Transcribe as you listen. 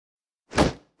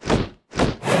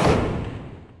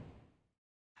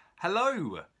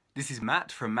Hello, this is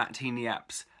Matt from Matt Heaney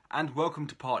Apps, and welcome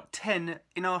to part 10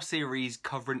 in our series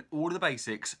covering all of the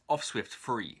basics of Swift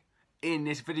 3. In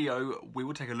this video, we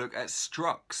will take a look at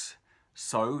structs.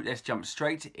 So let's jump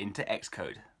straight into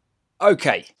Xcode.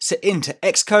 Okay, so into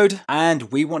Xcode,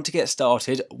 and we want to get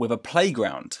started with a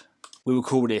playground. We will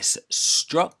call this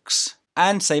Structs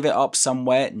and save it up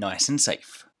somewhere nice and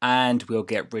safe. And we'll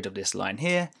get rid of this line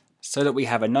here so that we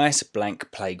have a nice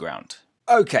blank playground.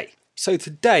 Okay. So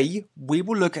today we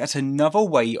will look at another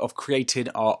way of creating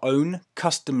our own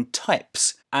custom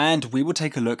types, and we will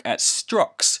take a look at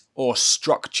structs or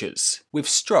structures. With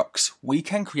structs we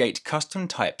can create custom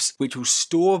types which will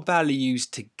store values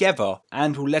together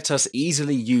and will let us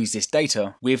easily use this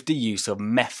data with the use of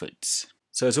methods.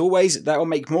 So as always, that will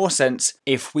make more sense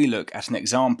if we look at an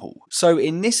example. So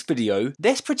in this video,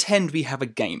 let's pretend we have a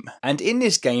game, and in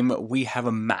this game we have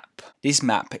a map. This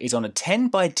map is on a 10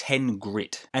 by 10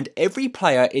 grid, and every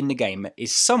player in the game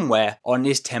is somewhere on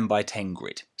this 10 by 10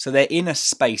 grid. So they're in a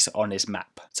space on this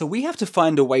map. So we have to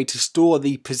find a way to store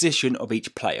the position of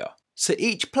each player. So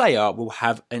each player will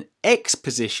have an X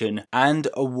position and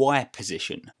a Y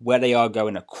position, where they are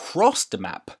going across the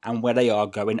map and where they are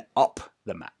going up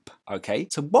the map. Okay,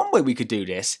 so one way we could do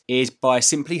this is by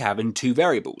simply having two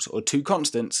variables or two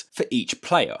constants for each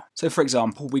player. So for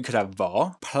example, we could have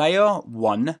var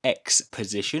player1 X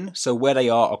position, so where they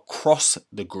are across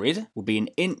the grid will be an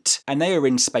int and they are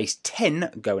in space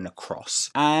 10 going across,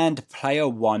 and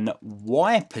player1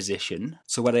 Y position,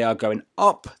 so where they are going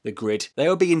up the grid, they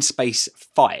will be in space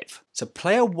 5. So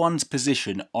player 1's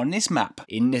position on this map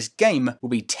in this game will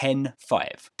be 10,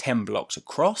 5. 10 blocks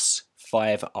across,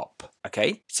 5 up.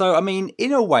 Okay, so I mean,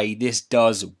 in a way this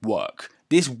does work.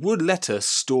 This would let us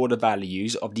store the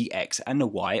values of the X and the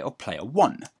Y of player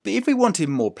 1. But if we wanted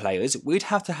more players, we'd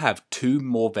have to have two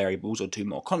more variables or two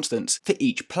more constants for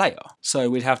each player. So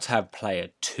we'd have to have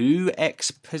player 2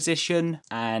 X position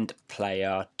and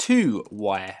player 2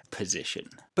 Y position.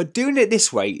 But doing it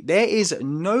this way, there is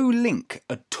no link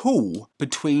at all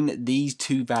between these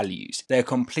two values. They're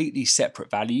completely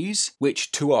separate values,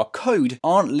 which to our code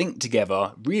aren't linked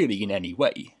together really in any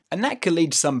way. And that could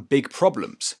lead to some big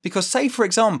problems. Because say for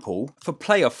example, for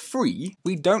player 3,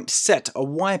 we don't set a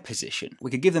Y position. We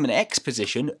could give them an X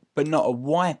position, but not a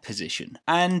Y position.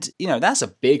 And that's a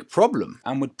big problem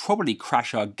and would probably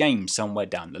crash our game somewhere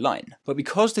down the line. But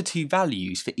because the two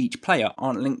values for each player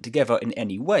aren't linked together in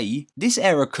any way, this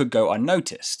error could go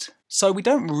unnoticed. So we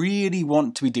don't really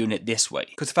want to be doing it this way,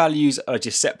 because values are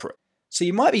just separate. So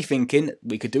you might be thinking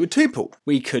we could do a tuple.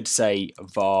 We could say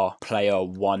var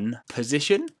player1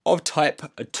 position of type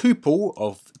a tuple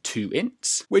of 2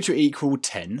 ints, which will equal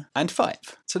 10 and 5.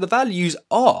 So the values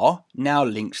are now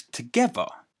linked together.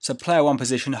 So player 1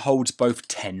 position holds both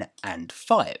 10 and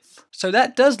 5. So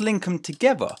that does link them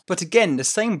together. But again, the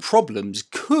same problems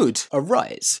could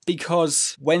arise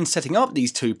because when setting up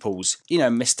these tuples,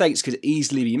 mistakes could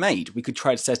easily be made. We could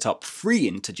try to set up 3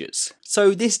 integers.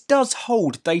 So this does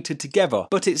hold data together,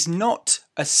 but it's not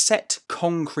a set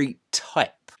concrete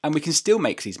type. And we can still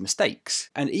make these mistakes.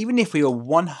 And even if we are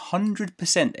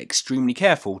 100% extremely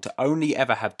careful to only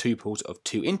ever have tuples of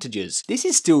 2 integers, this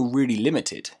is still really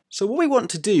limited. So what we want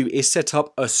to do is set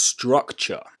up a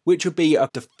structure, which will be a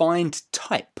defined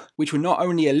type, which will not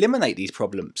only eliminate these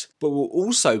problems, but will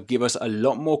also give us a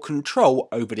lot more control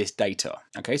over this data.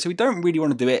 Okay, so we don't really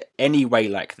want to do it any way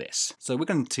like this. So we're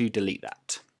going to delete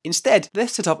that. Instead,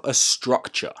 let's set up a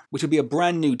structure, which will be a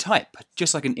brand new type,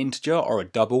 just like an integer or a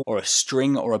double or a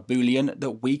string or a boolean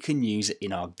that we can use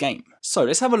in our game. So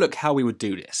let's have a look how we would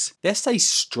do this. Let's say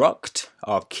struct,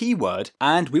 our keyword,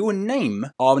 and we will name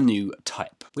our new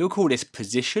type. We will call this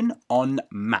position on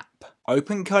map.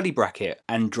 Open curly bracket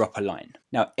and drop a line.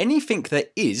 Now anything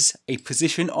that is a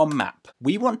position on map,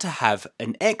 we want to have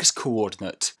an X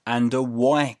coordinate and a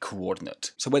Y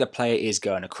coordinate. So where the player is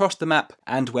going across the map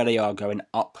and where they are going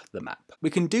up the map. We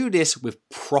can do this with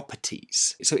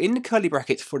properties. So in the curly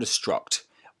brackets for the struct,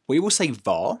 we will say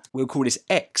var, we'll call this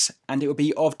X, and it will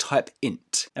be of type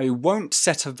int. Now we won't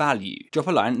set a value. Drop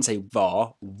a line and say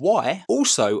var Y,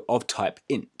 also of type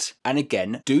int. And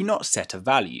again, do not set a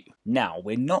value. Now,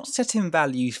 we're not setting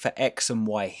values for X and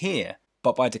Y here,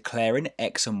 but by declaring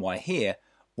X and Y here,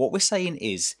 what we're saying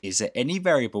is that any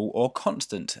variable or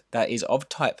constant that is of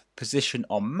type position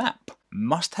on map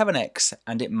must have an X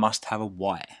and it must have a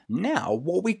Y. Now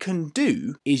what we can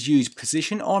do is use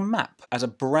position on map as a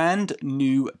brand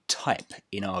new type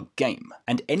in our game,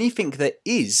 and anything that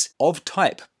is of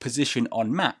type position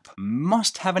on map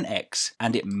must have an X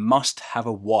and it must have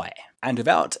a Y. And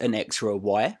without an X or a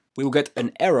Y, we will get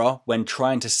an error when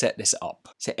trying to set this up.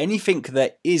 So anything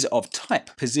that is of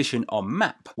type position on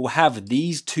map will have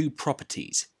these two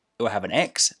properties. It will have an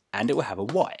X and it will have a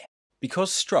Y.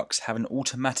 Because structs have an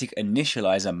automatic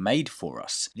initializer made for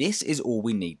us, this is all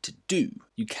we need to do.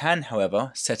 You can,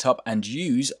 however, set up and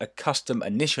use a custom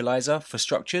initializer for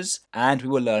structures, and we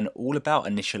will learn all about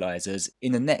initializers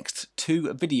in the next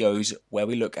 2 videos where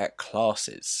we look at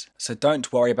classes. So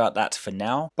don't worry about that for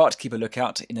now, but keep a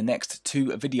lookout in the next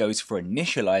 2 videos for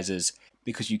initializers,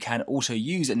 because you can also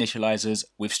use initializers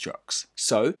with structs.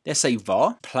 So let's say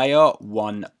var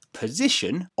player1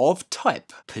 position of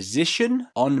type position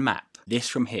on map. This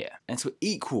from here, and so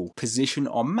equal position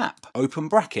on map, open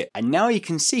bracket, and now you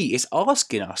can see it's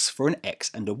asking us for an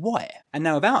X and a Y. And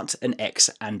now without an X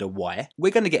and a Y,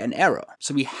 we're going to get an error.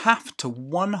 So we have to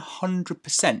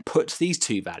 100% put these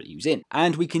 2 values in,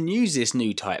 and we can use this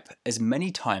new type as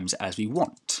many times as we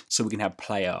want. So we can have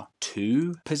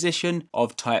player2 position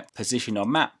of type position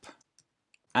on map,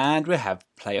 and we'll have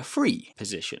player3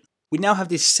 position. We now have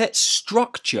this set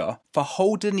structure for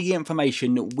holding the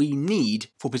information we need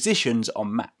for positions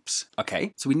on maps.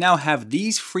 Okay, so we now have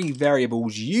these 3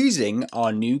 variables using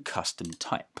our new custom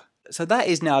type. So that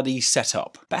is now the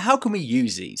setup. But how can we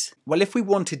use these? Well, if we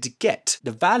wanted to get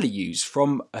the values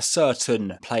from a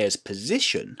certain player's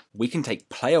position, we can take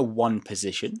player1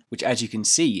 position, which as you can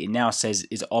see, it now says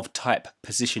is of type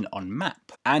position on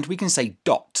map. And we can say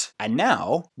dot. And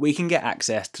now we can get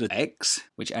access to the X,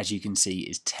 which as you can see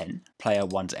is 10.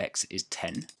 Player1's X is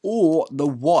 10. Or the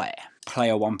Y.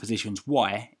 Player1 position's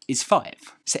Y is 5.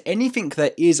 So anything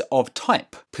that is of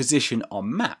type position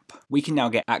on map, we can now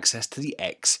get access to the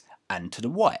X and to the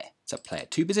Y. So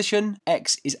player2 position,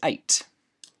 X is 8.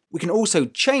 We can also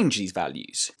change these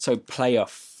values. So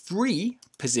player3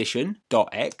 position dot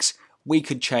X, we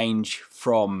could change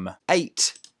from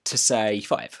 8 to say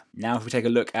 5. Now if we take a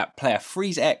look at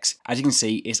player3's X, as you can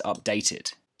see, is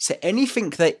updated. So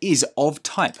anything that is of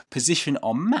type position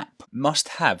on map must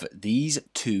have these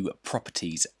 2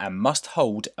 properties and must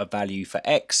hold a value for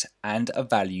X and a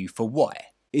value for Y.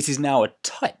 It is now a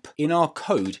type in our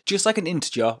code, just like an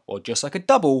integer or just like a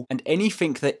double, and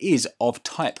anything that is of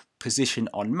type position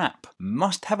on map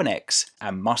must have an X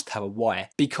and must have a Y,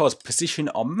 because position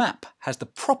on map has the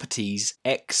properties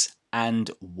X and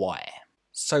Y.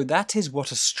 So that is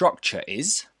what a structure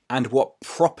is and what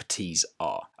properties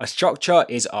are. A structure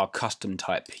is our custom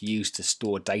type used to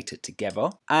store data together,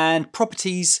 and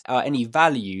properties are any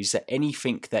values that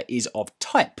anything that is of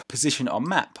type position on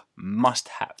map must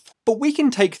have. But we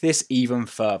can take this even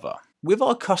further. With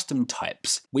our custom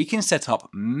types, we can set up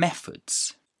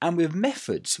methods. And with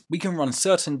methods, we can run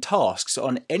certain tasks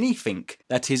on anything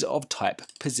that is of type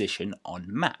position on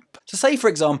map. So say for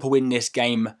example in this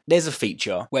game, there's a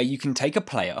feature where you can take a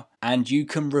player and you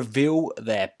can reveal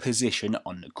their position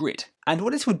on the grid. And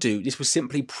what this will do, this will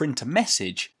simply print a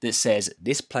message that says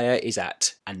this player is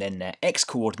at, and then their X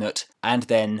coordinate, and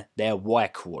then their Y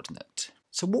coordinate.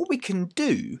 So what we can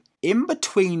do in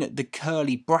between the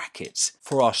curly brackets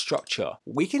for our structure,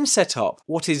 we can set up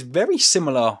what is very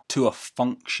similar to a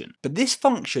function. But this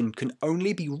function can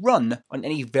only be run on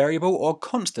any variable or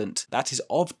constant that is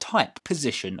of type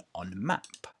position on map.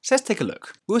 So let's take a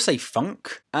look. We'll say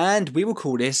func, and we will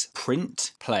call this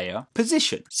print player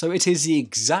position. So it is the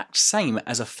exact same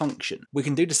as a function. We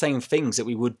can do the same things that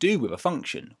we would do with a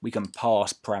function. We can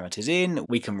pass parameters in,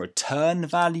 we can return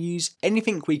values.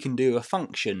 Anything we can do with a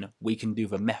function, we can do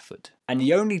with a method. And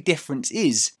the only difference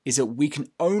is that we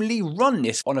can only run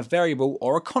this on a variable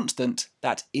or a constant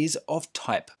that is of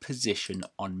type position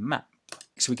on map.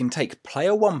 So we can take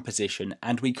player1 position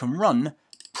and we can run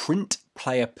print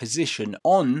player position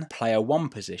on player1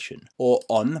 position, or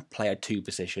on player2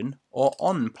 position, or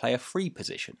on player3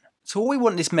 position. So what we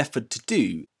want this method to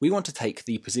do, we want to take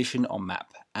the position on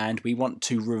map and we want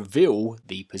to reveal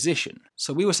the position.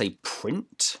 So we will say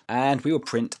print, and we will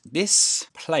print this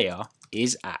player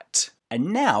is at.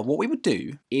 And now what we would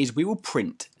do is we will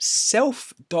print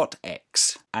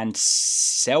self.x and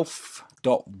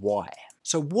self.y.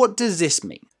 So what does this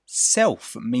mean?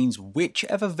 Self means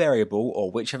whichever variable or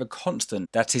whichever constant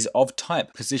that is of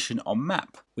type position on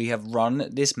map we have run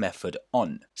this method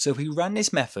on. So if we ran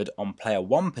this method on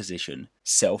player1 position,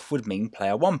 self would mean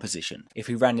player1 position. If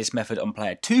we ran this method on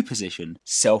player2 position,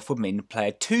 self would mean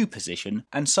player2 position,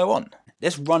 and so on.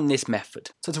 Let's run this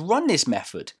method. So to run this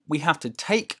method, we have to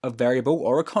take a variable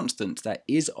or a constant that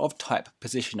is of type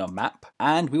position on map,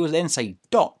 and we will then say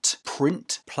dot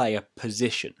print player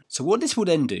position. So what this will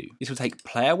then do, this will take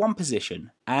player1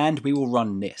 position, and we will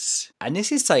run this. And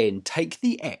this is saying take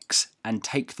the X and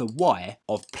take the Y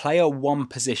of player1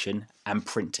 position and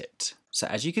print it. So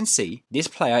as you can see, this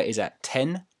player is at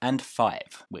 10 and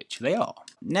 5, which they are.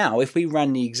 Now, if we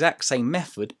ran the exact same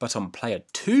method, but on player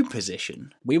 2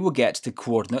 position, we will get the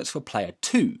coordinates for player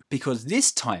 2, because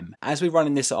this time, as we're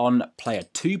running this on player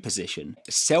 2 position,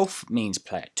 self means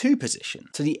player 2 position.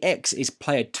 So the X is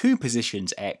player 2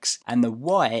 position's X, and the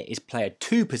Y is player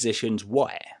 2 position's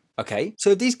Y. Okay,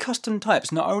 so these custom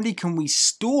types, not only can we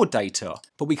store data,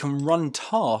 but we can run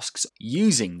tasks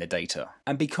using the data.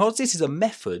 And because this is a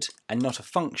method and not a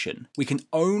function, we can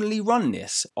only run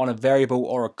this on a variable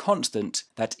or a constant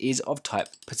that is of type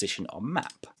position on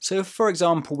map. So if, for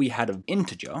example, we had an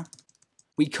integer,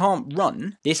 we can't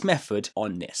run this method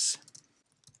on this.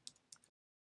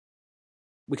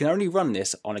 We can only run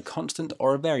this on a constant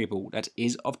or a variable that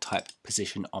is of type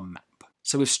position on map.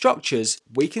 So with structures,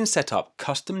 we can set up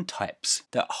custom types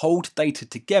that hold data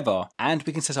together, and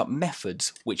we can set up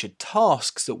methods which are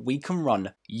tasks that we can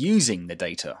run using the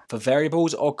data for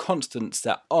variables or constants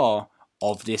that are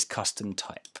of this custom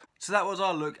type. So that was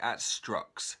our look at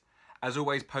structs. As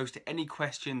always, post any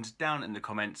questions down in the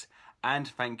comments, and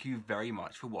thank you very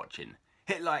much for watching.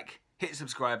 Hit like, hit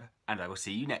subscribe, and I will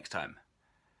see you next time.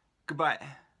 Goodbye.